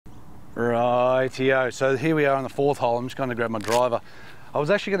ATO. So here we are on the 4th hole. I'm just going to grab my driver. I was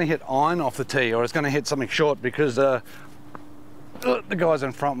actually going to hit iron off the tee, or I was going to hit something short because the guys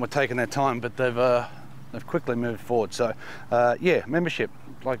in front were taking their time, but they've quickly moved forward. So yeah, membership,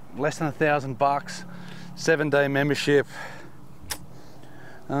 like less than $1,000, 7-day membership.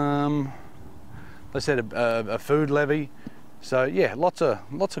 They said a food levy. So yeah, lots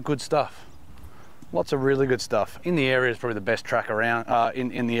of good stuff. Lots of really good stuff. In the area is probably the best track around,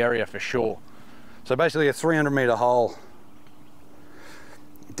 in the area for sure. So basically a 300-meter hole.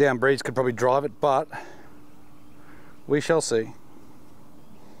 Down Breeze could probably drive it, but we shall see.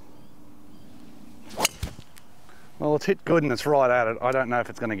 Well, it's hit good and it's right at it. I don't know if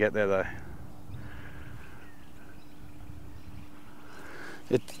it's going to get there though.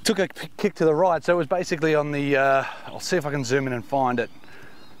 It took a kick to the right, so it was basically on the, I'll see if I can zoom in and find it.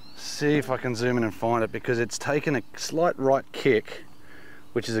 See if I can zoom in and find it, because it's taken a slight right kick,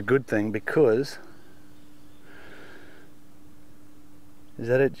 which is a good thing, because, is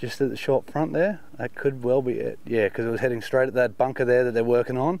that it, just at the short front there? That could well be it. Yeah, because it was heading straight at that bunker there that they're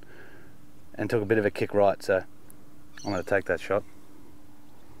working on, and took a bit of a kick right, so I'm going to take that shot.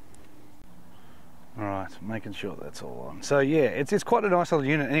 Alright, making sure that's all on. So yeah, it's quite a nice little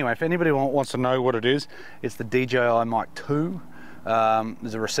unit. Anyway, if anybody wants to know what it is, it's the DJI Mic 2.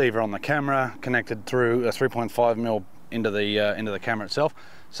 There's a receiver on the camera connected through a 3.5mm into the camera itself.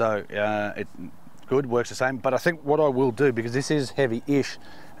 So it's good, works the same. But I think what I will do, because this is heavy-ish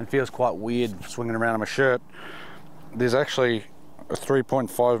and feels quite weird swinging around on my shirt, there's actually a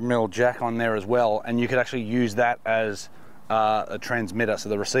 3.5mm jack on there as well, and you could actually use that as a transmitter. So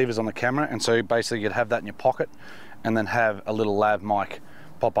the receiver's on the camera, and so basically you'd have that in your pocket and then have a little lav mic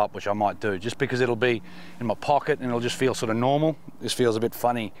pop up, which I might do, just because it'll be in my pocket and it'll just feel sort of normal. This feels a bit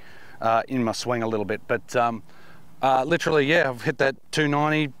funny in my swing a little bit, but literally, yeah, I've hit that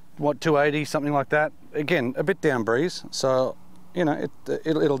 290, what, 280, something like that. Again, a bit down breeze, so you know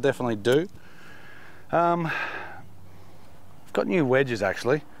it'll definitely do. I've got new wedges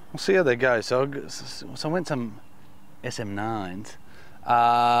actually. We'll see how they go. So I went some SM9s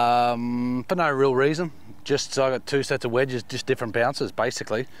for no real reason. Just so I got 2 sets of wedges, just different bounces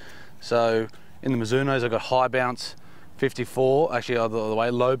basically. So in the Mizunos I got high bounce 54, actually other way,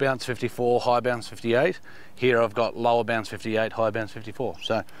 low bounce 54, high bounce 58. Here I've got lower bounce 58, high bounce 54.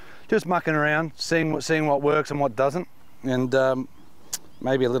 So just mucking around, seeing what works and what doesn't, and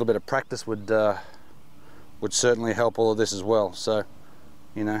maybe a little bit of practice would certainly help all of this as well. So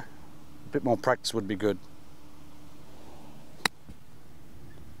you know, a bit more practice would be good.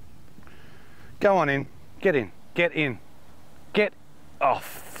 Go on in, get in, get in, get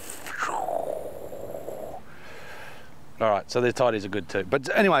off. All right, so the tidies are good too. But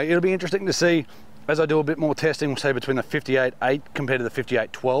anyway, it'll be interesting to see as I do a bit more testing, say between the 58.8 compared to the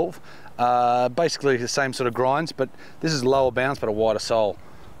 58.12. Basically the same sort of grinds, but this is lower bounce but a wider sole.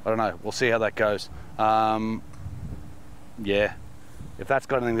 I don't know, we'll see how that goes. Yeah, if that's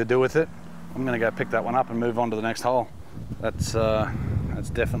got anything to do with it, I'm gonna go pick that one up and move on to the next hole. That's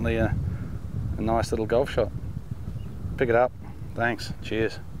definitely a nice little golf shot. Pick it up. Thanks.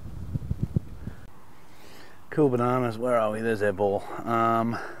 Cheers. Cool bananas. Where are we? There's our ball.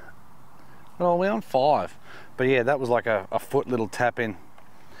 Well, we're on 5. But yeah, that was like a foot little tap in.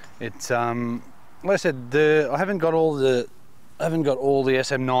 It's like I said, I haven't got all the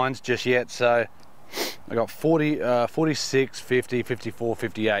SM9s just yet. So I got 40, 46, 50, 54,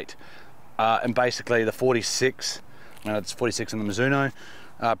 58, and basically the 46. It's 46 in the Mizuno.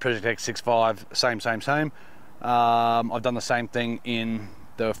 Project X 6.5, same. I've done the same thing in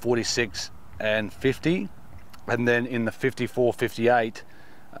the 46 and 50, and then in the 54, 58,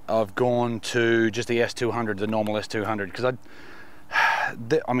 I've gone to just the S200, the normal S200, because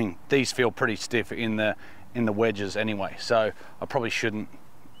I mean these feel pretty stiff in the wedges anyway. So I probably shouldn't.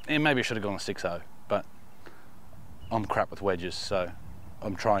 And maybe I should have gone a 6.0, but I'm crap with wedges, so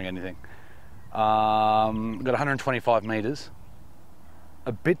I'm trying anything. Got 125 meters.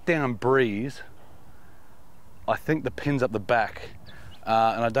 A bit down breeze. I think the pin's up the back,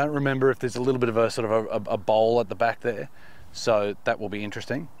 and I don't remember if there's a little bit of a sort of a bowl at the back there, so that will be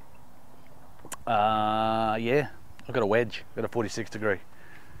interesting. Yeah, I've got a wedge, got a 46 degree.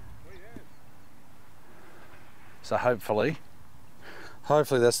 So hopefully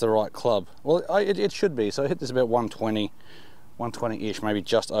that's the right club. Well, it should be. So I hit this about 120-ish, maybe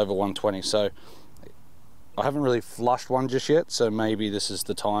just over 120. So I haven't really flushed one just yet, so maybe this is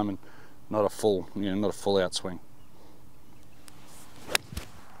the time and not a full, not a full out swing.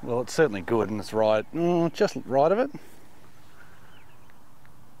 Well, it's certainly good and it's right, just right of it.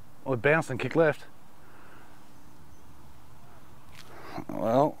 Oh, it bounced and kicked left.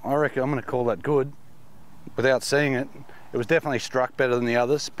 Well, I reckon I'm going to call that good without seeing it. It was definitely struck better than the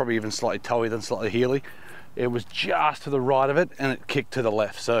others, probably even slightly toey than slightly heely. It was just to the right of it and it kicked to the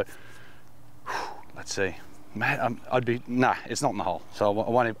left. So let's see. Man, nah, it's not in the hole, so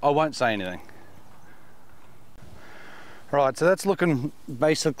I won't say anything. Right, so that's looking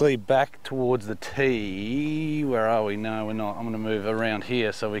basically back towards the tee. Where are we? No, we're not. I'm going to move around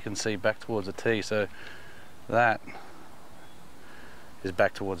here so we can see back towards the tee. So that is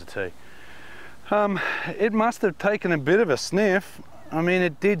back towards the tee. It must have taken a bit of a sniff. I mean,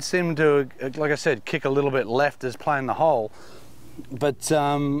 it did seem to, like I said, kick a little bit left as playing the hole. But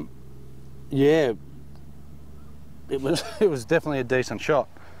yeah, it was definitely a decent shot.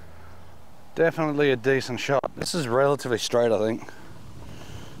 Definitely a decent shot. This is relatively straight, I think.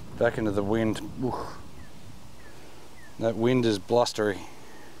 Back into the wind. Ooh. That wind is blustery.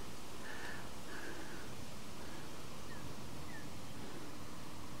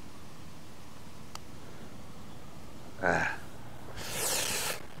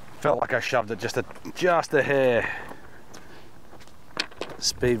 Felt like I shoved it just a hair.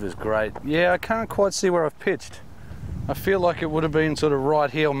 Speed was great. Yeah, I can't quite see where I've pitched. I feel like it would have been sort of right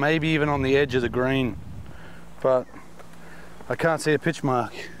here, or maybe even on the edge of the green, but I can't see a pitch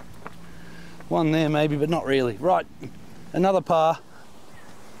mark. One there maybe, but not really. Right, another par.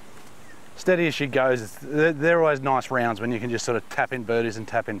 Steady as she goes. They're always nice rounds when you can just sort of tap in birdies and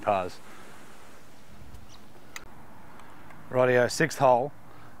tap in pars. Rightio, sixth hole.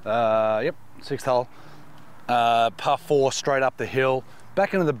 Yep, sixth hole. Par 4 straight up the hill,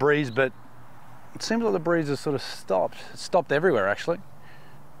 back into the breeze, but it seems like the breeze has sort of stopped. It's stopped everywhere, actually.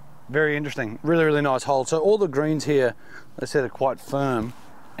 Very interesting. Really, really nice hole. So all the greens here, they said, are quite firm,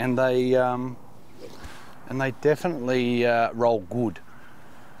 and they definitely roll good.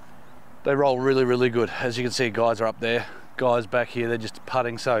 They roll really, really good. As you can see, guys are up there. Guys back here, they're just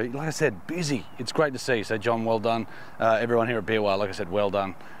putting. So, like I said, busy. It's great to see. So, John, well done. Everyone here at BEERWAH, like I said, well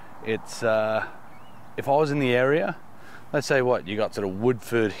done. It's if I was in the area, let's say what you got sort of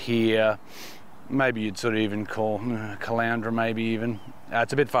Woodford here. Maybe you'd sort of even call Caloundra, maybe even.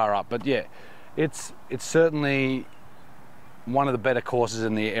 It's a bit far up, but yeah, it's certainly one of the better courses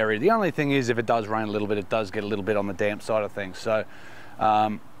in the area. The only thing is, if it does rain a little bit, it does get a little bit on the damp side of things. So,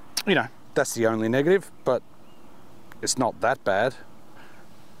 you know, that's the only negative, but it's not that bad.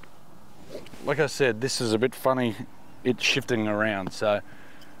 Like I said, this is a bit funny, it's shifting around, so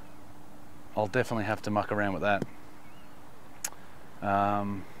I'll definitely have to muck around with that.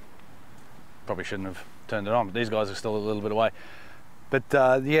 Probably shouldn't have turned it on, but these guys are still a little bit away. But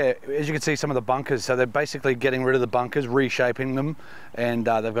yeah, as you can see, some of the bunkers, so they're basically getting rid of the bunkers, reshaping them, and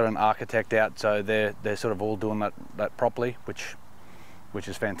they've got an architect out, so they're sort of all doing that properly, which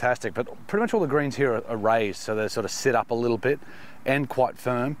is fantastic. But pretty much all the greens here are raised, so they sort of sit up a little bit and quite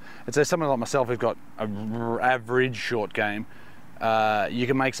firm. And so someone like myself who's got an average short game, you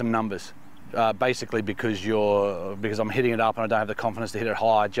can make some numbers. Basically because I'm hitting it up and I don't have the confidence to hit it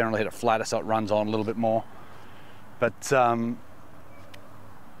high. I generally hit it flatter so it runs on a little bit more. But the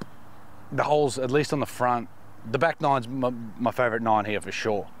holes, at least on the front, the back nine's my favourite nine here for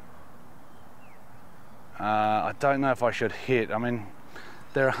sure. I don't know if I should hit. I mean,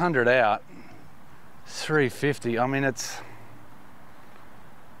 they're 100 out, 350. I mean,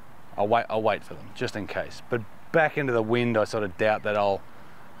 I'll wait for them just in case. But back into the wind, I sort of doubt that I'd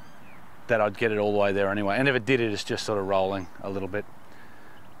get it all the way there anyway. And if it did, it's just sort of rolling a little bit.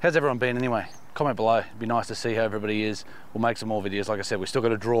 How's everyone been anyway? Comment below. It'd be nice to see how everybody is. We'll make some more videos. Like I said, we've still got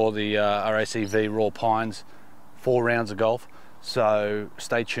to draw the RACV Raw Pines 4 rounds of golf, so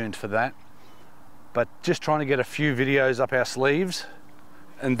stay tuned for that. But just trying to get a few videos up our sleeves,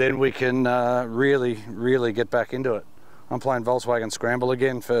 and then we can really get back into it. I'm playing Volkswagen Scramble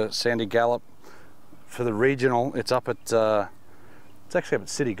again for Sandy Gallop for the regional. It's up at it's actually up at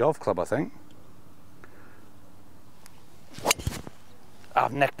City Golf Club, I think.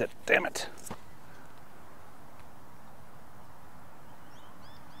 I've necked it, damn it.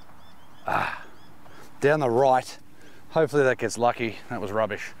 Down the right. Hopefully that gets lucky. That was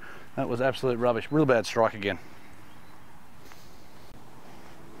rubbish. That was absolute rubbish. Real bad strike again.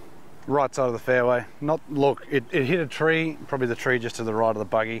 Right side of the fairway. Look, it hit a tree, probably the tree just to the right of the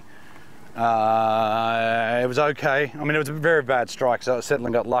buggy. It was okay. I mean, it was a very bad strike, so it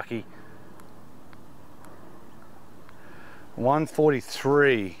certainly got lucky.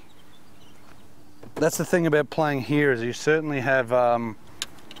 143. That's the thing about playing here, is you certainly have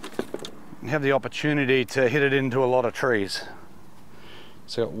the opportunity to hit it into a lot of trees.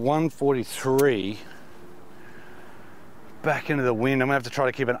 So 143. Back into the wind. I'm gonna have to try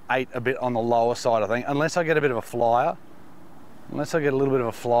to keep an 8 a bit on the lower side, I think, unless I get a bit of a flyer. unless I get a little bit of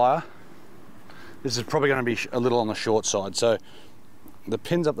a flyer. This is probably going to be a little on the short side. So the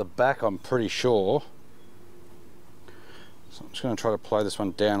pin's up the back, I'm pretty sure. So I'm just going to try to play this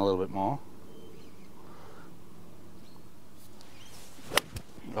one down a little bit more.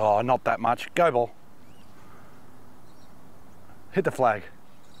 Oh, not that much. Go ball. Hit the flag.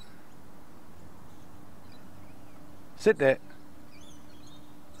 Sit there.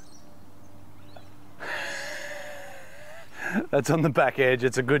 That's on the back edge.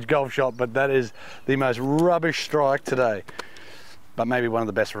 It's a good golf shot, but that is the most rubbish strike today. But maybe one of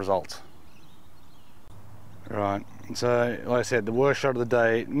the best results. Right, so like I said, the worst shot of the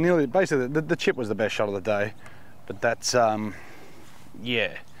day, nearly, basically the chip was the best shot of the day. But that's,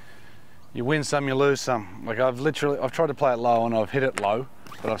 yeah. You win some, you lose some. Like I've tried to play it low and I've hit it low,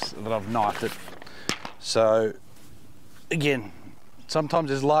 but I've knifed it. So, again, sometimes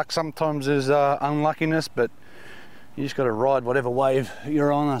there's luck, sometimes there's unluckiness, but you just got to ride whatever wave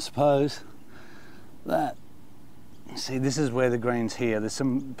you're on, I suppose. See, this is where the green's here. There's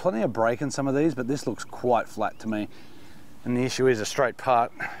plenty of break in some of these, but this looks quite flat to me. And the issue is a straight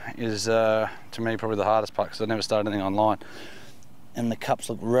putt is, to me, probably the hardest putt because I never started anything online. And the cups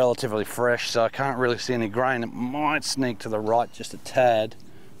look relatively fresh, so I can't really see any grain. It might sneak to the right just a tad.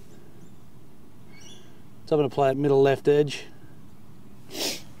 So I'm going to play at middle left edge.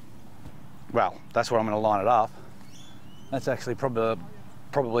 Well, that's where I'm going to line it up. That's actually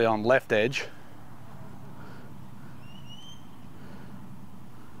probably on left edge.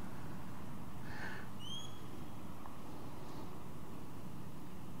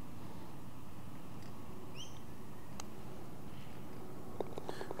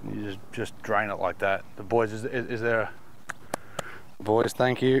 You just drain it like that. The boys, is there a... Boys,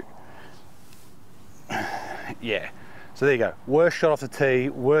 thank you. Yeah. So there you go. Worst shot off the tee,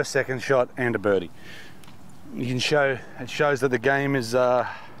 worst second shot, and a birdie. You can show, it shows that the game is, the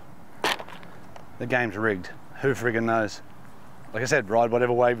game's rigged. Who friggin' knows? Like I said, ride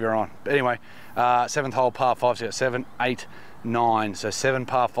whatever wave you're on. But anyway, 7th hole par 5, so you got 7, 8, 9. So 7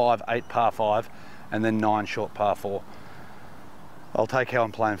 par 5, 8 par 5, and then 9 short par 4. I'll take how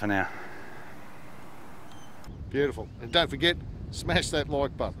I'm playing for now. Beautiful. And don't forget, smash that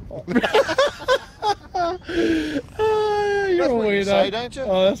like button. Oh, you're That's a what you weirdo. say, don't you?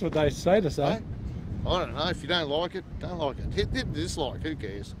 Oh, that's what they say to say. Hey? I don't know. If you don't like it, don't like it. Hit dislike. Who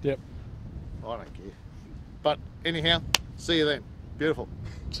cares? Yep. I don't care. But anyhow, see you then. Beautiful.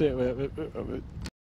 See you.